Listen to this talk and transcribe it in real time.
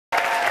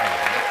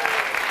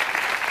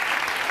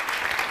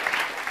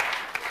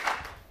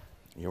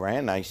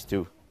Yoran, nice to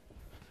meet you.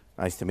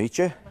 Nice to meet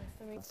you.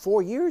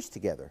 4 years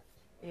together.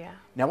 Yeah.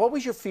 Now, what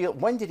was your feel?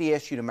 When did he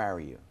ask you to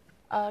marry you?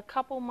 A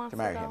couple months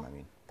ago. To marry him, I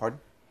mean. Pardon?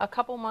 A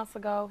couple months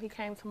ago, he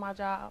came to my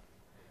job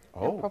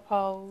and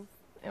proposed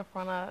in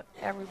front of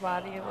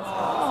everybody. It was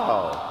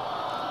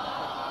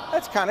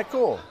that's kind of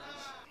cool.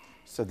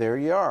 So there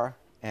you are,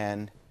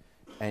 and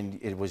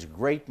it was a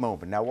great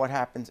moment. Now, what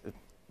happens?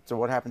 So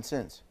what happened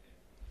since?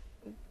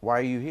 Why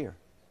are you here?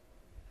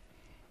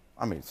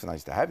 I mean, it's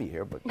nice to have you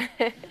here, but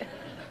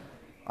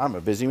I'm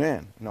a busy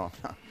man. No,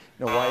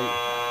 why?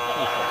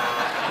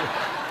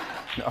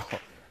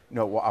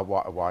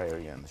 Why are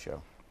you on the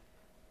show?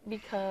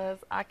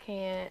 Because I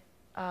can't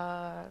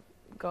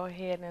go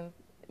ahead and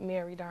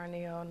marry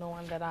Darnell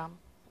knowing that I'm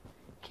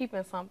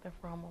keeping something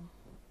from him.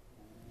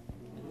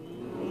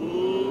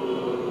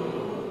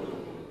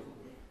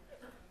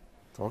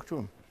 Talk to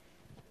him.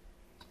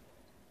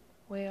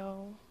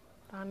 Well,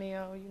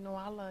 Darnell, you know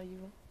I love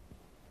you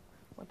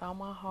with all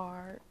my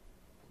heart.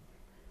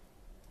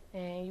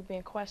 And you've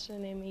been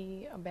questioning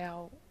me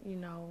about, you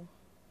know,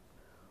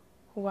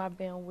 who I've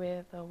been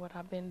with or what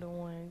I've been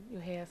doing. You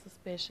had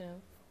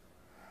suspicions.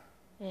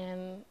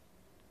 And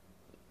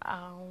I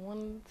don't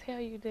want to tell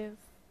you this,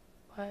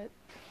 but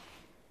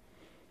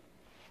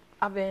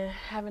I've been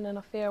having an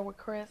affair with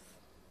Chris.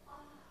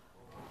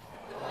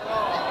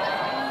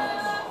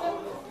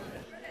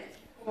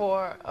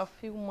 For a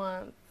few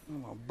months.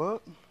 My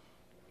Buck?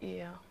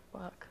 Yeah,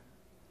 Buck.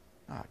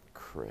 Not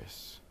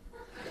Chris.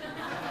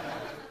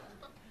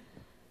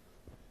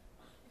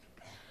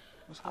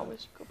 I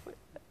wish you could put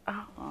that.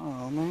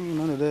 Oh, man,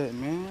 none of that,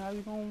 man. How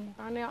you going?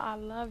 Darnell, I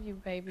love you,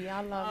 baby.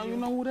 I love you. You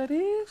know who that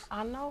is?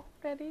 I know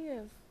who that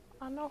is.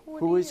 I know who it is.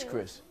 Who is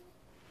Chris?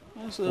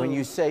 When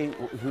you say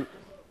who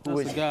that's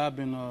is the guy I've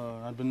been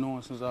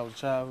knowing since I was a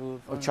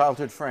childhood friend. A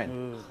childhood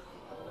friend.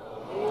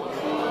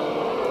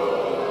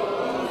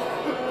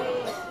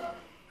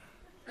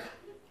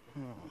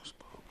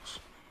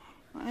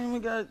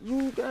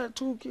 You got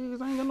 2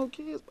 kids. I ain't got no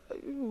kids by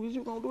you. Is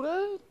you gonna do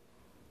that?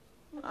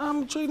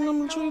 I'm treating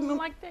them.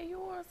 Like they're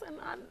yours, and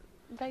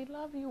they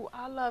love you.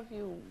 I love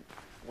you.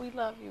 We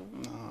love you.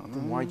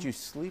 Then why'd you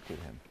sleep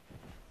with him?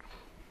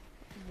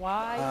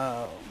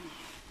 Why?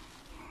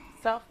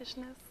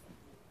 Selfishness.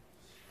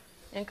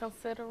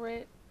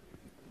 Inconsiderate.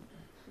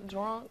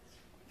 Drunk.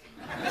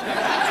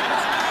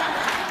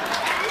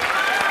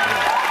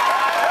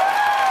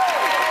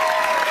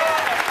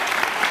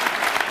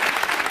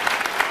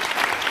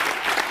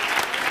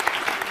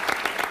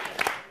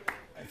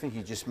 I think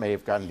you just may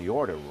have gotten the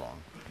order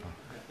wrong.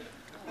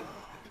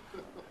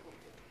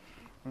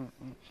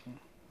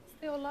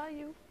 Still love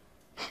you.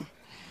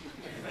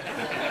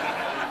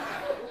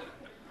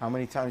 How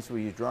many times were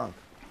you drunk?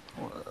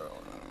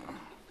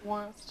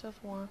 Once,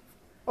 just once.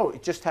 Oh,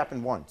 it just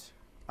happened once.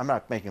 I'm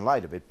not making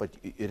light of it, but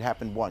it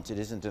happened once. It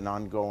isn't an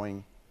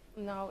ongoing...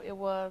 No, it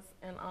was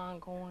an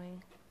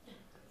ongoing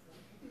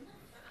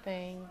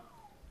thing.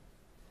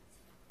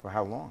 For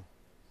how long?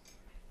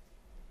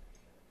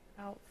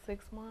 About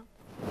 6 months.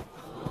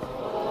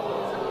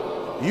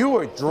 You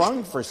were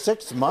drunk for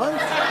 6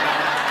 months?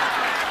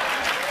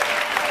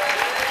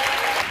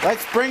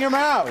 Let's bring him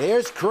out.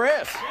 Here's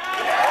Chris.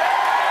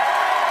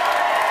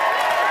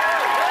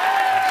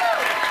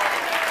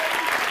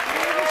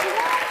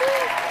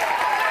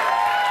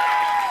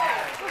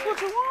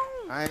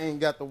 I ain't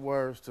got the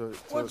words to mean,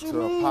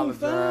 apologize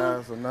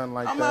fam? or nothing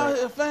like I'm that. out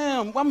here,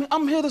 fam.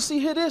 I'm here to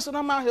hear this, and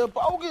I'm out here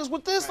bogus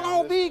with this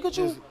on B. Could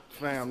you?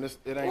 Fam, it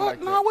ain't What? like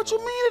that. No, what you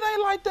mean it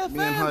ain't like that, Me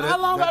and fam? her, How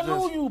long I that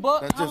knew just- you, but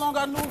that how just- long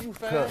I knew you,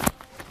 fam?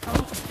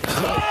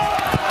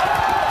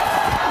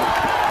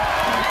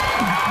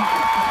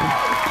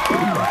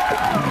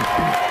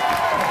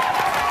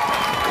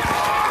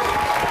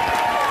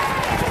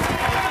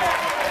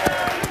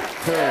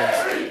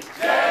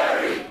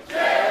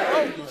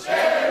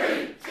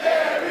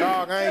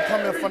 Dog, I ain't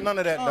coming for none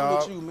of that, I'm dog. done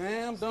with you,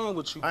 man. I'm done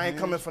with you. I ain't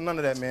man. coming for none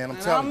of that, man. I'm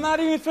Man, telling I'm you. not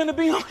even finna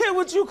be on here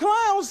with you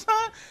clowns,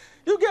 son.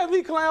 You got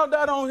me clowned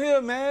out on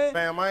here, man.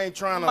 Fam, I ain't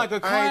trying to. Like a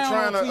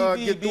clown on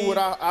TV, get through with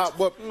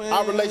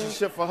our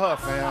relationship for her,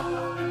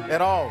 fam.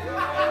 At all.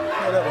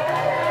 Whatever.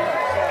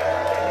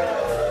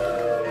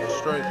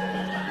 Straight.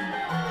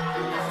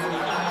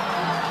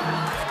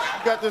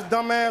 You got this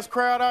dumbass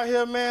crowd out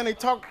here, man. They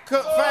talk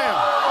fam.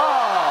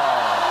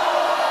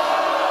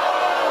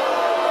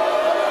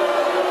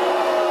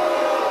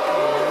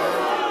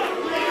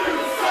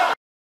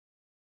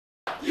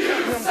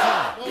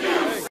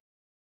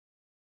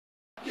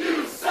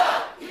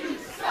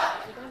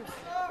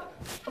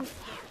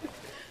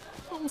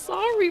 I'm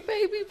sorry,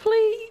 baby.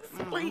 Please.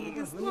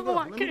 Please. No,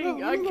 I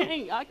can't.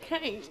 I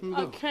can't.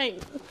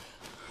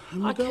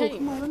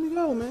 Come on, let me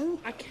go, man.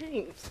 I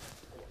can't.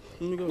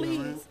 Let me go,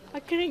 Please. I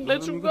can't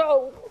let you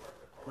go.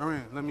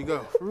 Ryan, let me go.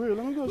 For real,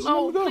 let me go.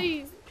 No, let me go.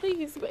 please.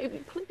 Please,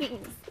 baby. Please.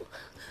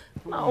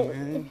 Come No. on,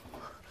 man.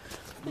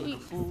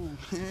 Please. Fool,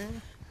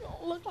 man. You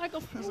don't look like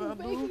a fool, I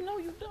baby. do. No,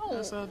 you don't.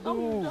 Yes, I No,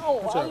 you do.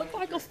 don't. What's I up? look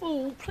like a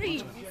fool.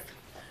 Please.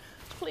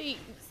 Please.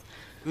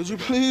 Could you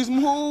please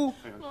move?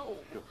 No.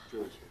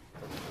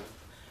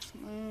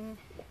 Man.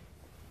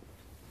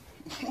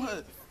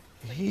 What?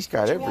 He's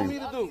got What you want every.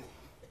 me to do?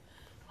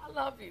 I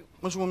love you.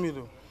 What you want me to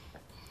do?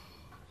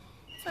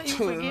 So you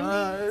forgive me?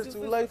 Nah, it's Is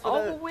too this late for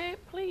over that.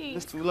 with? Please.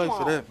 It's too late Come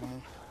for on. that,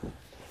 man.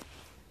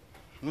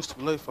 It's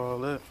too late for all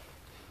that.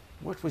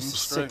 What was I'm the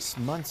straight. 6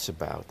 months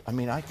about? I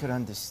mean, I could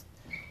understand.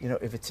 You know,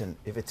 if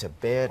it's a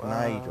bad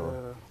night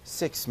or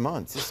 6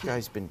 months, this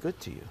guy's been good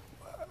to you.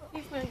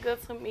 He's been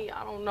good to me.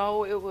 I don't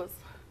know.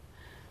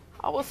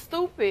 I was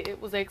stupid. It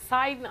was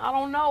exciting. I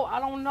don't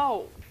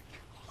know.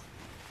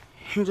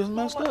 You just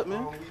messed up,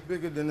 man. Oh, we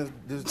bigger than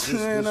this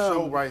Man,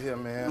 show right here,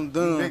 man. I'm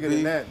done, we bigger B.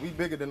 than that. We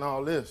bigger than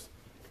all this.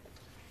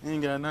 You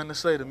ain't got nothing to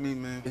say to me,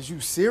 man. Is you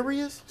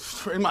serious?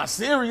 Am I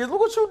serious? Look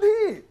what you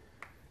did.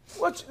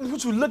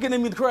 What you looking at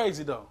me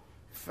crazy, though?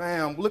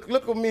 Fam,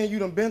 look what me and you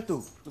done been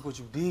through. Look what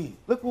you did.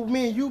 Look what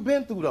me and you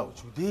been through, though.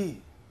 What you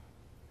did.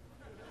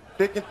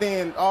 Thick and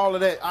thin, all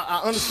of that.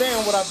 I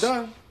understand what I've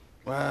done.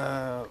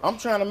 Wow. I'm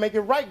trying to make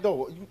it right,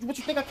 though. What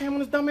you think I came on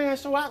this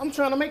dumbass show? I'm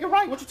trying to make it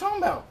right. What you talking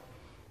about?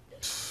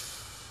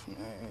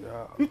 Man,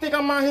 y'all. You think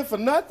I'm out here for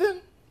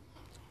nothing?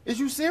 Is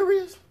you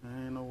serious?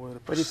 There ain't no way to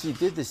But if you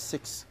did this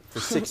for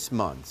 6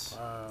 months,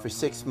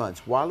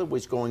 while it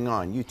was going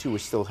on, you two were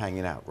still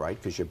hanging out, right?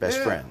 Because you're best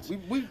Yeah, friends.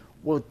 we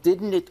Well,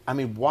 didn't it? I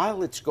mean,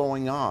 while it's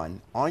going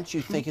on, aren't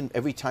you thinking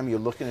every time you're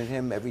looking at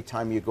him, every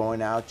time you're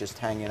going out, just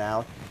hanging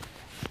out,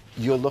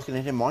 you're looking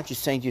at him? Aren't you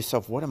saying to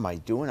yourself, "What am I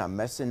doing? I'm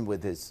messing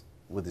with his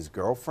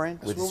girlfriend,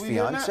 with his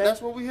fiance."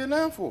 That's what we here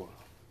now for.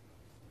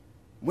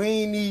 We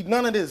ain't need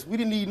none of this. We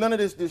didn't need none of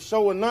this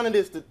show or none of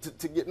this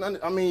to get none.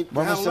 I mean,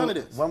 When was, none of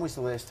this. when was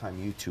the last time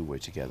you two were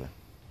together?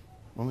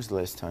 When was the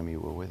last time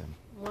you were with him?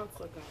 Months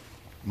ago.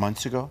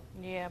 Months ago?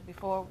 Yeah,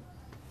 before.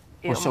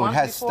 Well, a so it month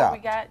has before stopped.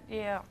 We got,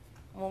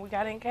 when we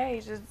got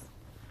engaged, it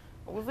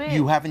was it.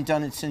 You haven't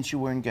done it since you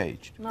were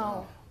engaged? No.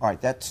 All right,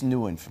 that's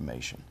new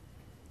information.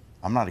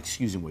 I'm not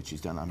excusing what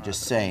she's done. I'm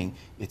just saying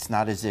it's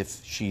not as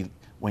if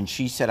when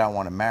she said, "I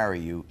want to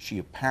marry you," she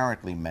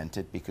apparently meant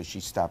it because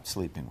she stopped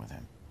sleeping with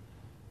him.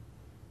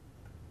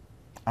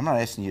 I'm not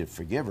asking you to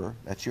forgive her.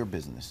 That's your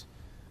business.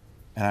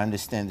 And I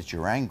understand that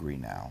you're angry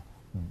now.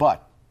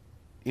 But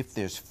if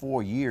there's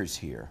 4 years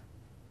here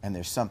and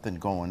there's something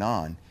going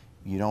on,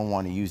 you don't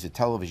want to use a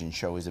television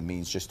show as a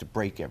means just to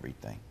break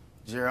everything.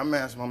 Jerry, I'm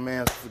asking my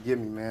man to forgive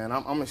me, man.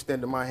 I'm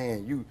extending my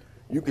hand.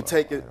 You could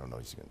take it. I don't know.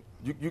 He's gonna...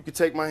 You could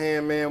take my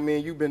hand, man. Me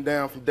and you been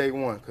down from day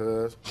one,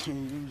 cuz. You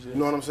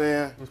know what I'm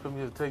saying? You expect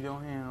me to take your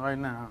hand right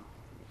now?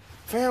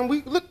 Fam,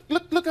 we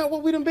look at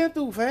what we done been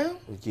through, fam.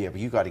 Yeah,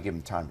 but you got to give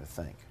him time to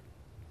think.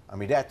 I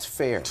mean, that's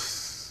fair.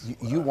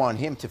 You want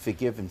him to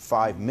forgive in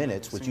 5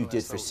 minutes what you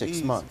did for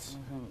 6 months.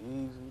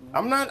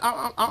 I'm not.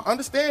 I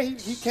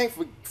understand he can't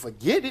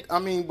forget it. I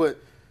mean, but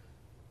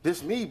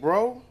this me,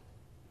 bro.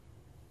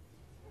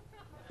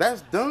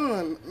 That's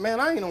done, man.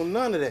 I ain't on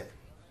none of that.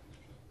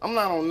 I'm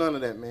not on none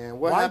of that, man.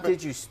 What Why happened?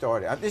 did you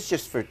start it? This is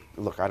just for,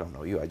 look, I don't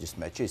know you. I just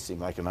met you. You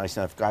seem like a nice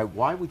enough guy.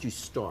 Why would you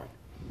start?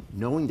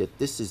 Knowing that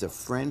this is a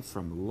friend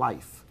from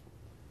life,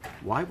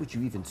 why would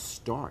you even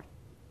start?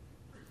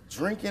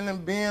 Drinking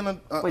and being a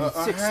Wait,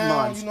 6 hound,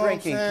 months. you know what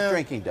I'm saying?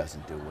 Drinking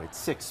doesn't do it.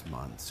 6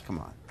 months. Come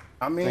on.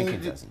 I mean,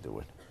 Drinking doesn't do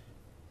it.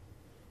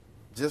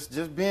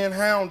 Just being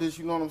hounded,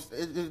 you know what I'm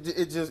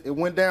saying? It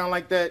went down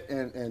like that,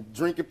 and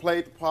drinking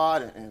played the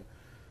part, and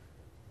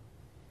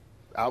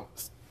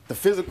the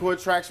physical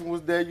attraction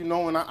was there, you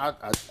know, and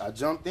I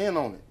jumped in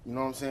on it. You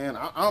know what I'm saying?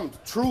 I'm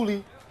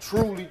truly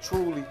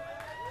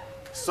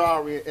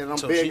sorry, and I'm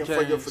begging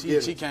for your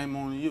forgiveness. She came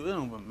on you. It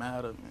don't even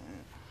matter, man.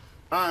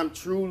 I'm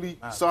truly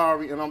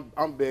sorry, and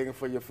I'm begging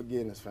for your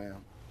forgiveness, fam.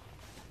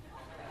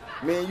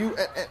 Man,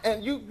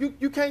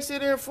 you can't sit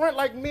there in front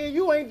like me and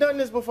you ain't done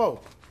this before.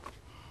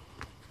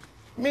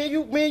 Me and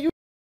you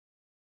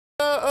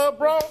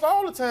bros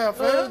all the time,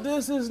 fam.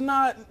 This is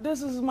my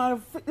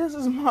Man,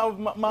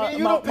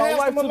 you my done passed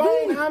wife them to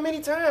along be. how many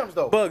times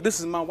though? Bug, this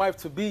is my wife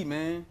to be,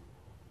 man.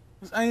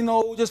 This ain't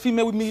no just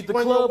female with me at the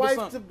when your club or wife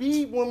something. to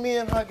be when me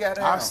and her got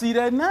out. I see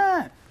that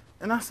now,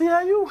 and I see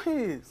how you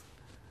is.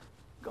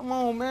 Come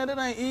on, man, that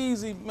ain't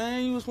easy,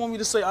 man. You just want me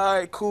to say, all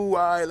right, cool,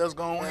 all right, let's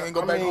go and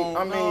go back home.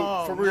 I mean,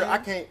 No, for real,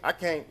 man. I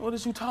can't. What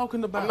is you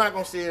talking about? I'm not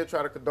gonna sit here and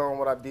try to condone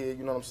what I did.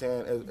 You know what I'm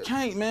saying? You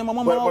can't, man. My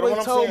mama But what always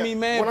I'm told saying- me,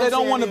 man, what if they I'm don't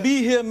saying want to is- be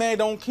here, man,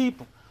 don't keep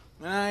them.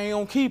 Man, I ain't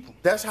gonna keep them.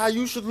 That's how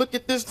you should look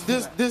at this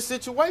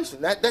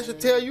situation. That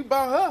should tell you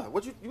about her.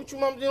 What you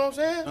mama, you know what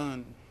I'm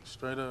saying?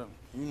 Straight up.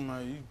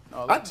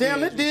 All I that damn tears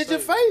near you did you a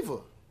say. favor.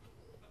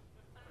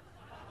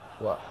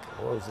 What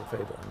was the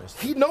favor I missed?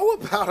 He know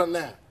about her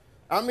now.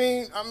 I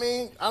mean,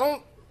 I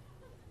don't.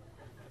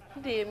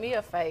 You did me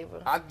a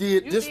favor. I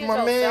did You this did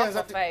my yourself man's.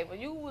 a favor.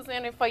 You was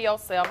in it for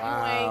yourself. You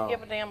Wow. ain't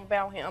give a damn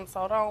about him,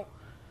 so don't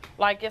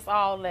like it's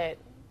all that.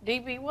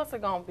 DB, what's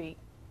it gonna be?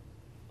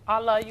 I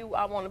love you.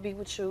 I want to be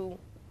with you.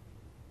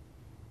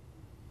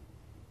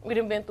 We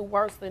done been through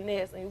worse than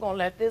this, and you gonna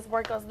let this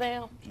break us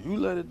down? You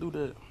let it do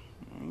that.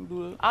 You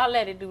do that. I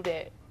let it do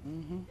that.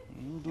 You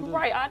do You that.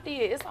 right, I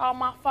did. It's all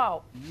my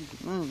fault.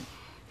 Mm.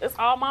 It's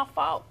all my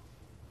fault.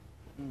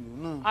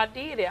 Mm. I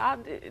did it.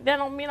 That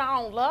don't mean I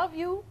don't love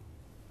you.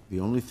 The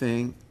only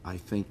thing I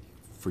think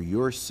for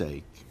your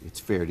sake it's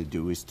fair to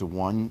do is to,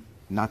 one,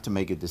 not to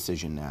make a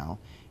decision now,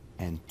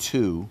 and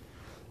two,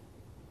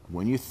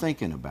 when you're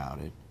thinking about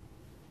it,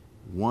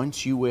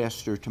 once you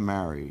asked her to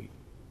marry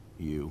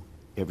you,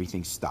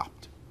 everything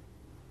stopped.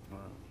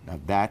 Now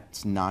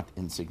that's not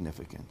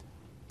insignificant.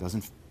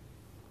 Doesn't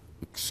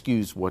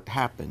excuse what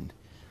happened,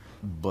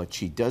 but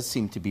she does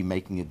seem to be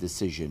making a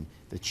decision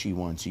that she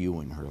wants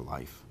you in her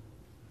life.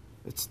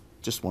 It's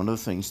just one of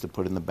the things to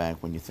put in the bank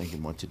when you're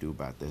thinking what to do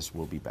about this.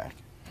 We'll be back.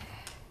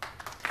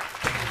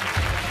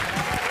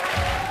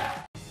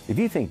 If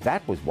you think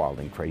that was wild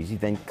and crazy,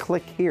 then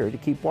click here to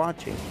keep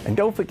watching. And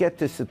don't forget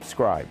to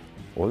subscribe.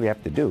 All you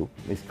have to do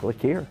is click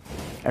here.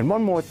 And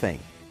one more thing,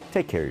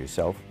 take care of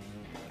yourself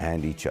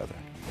and each other.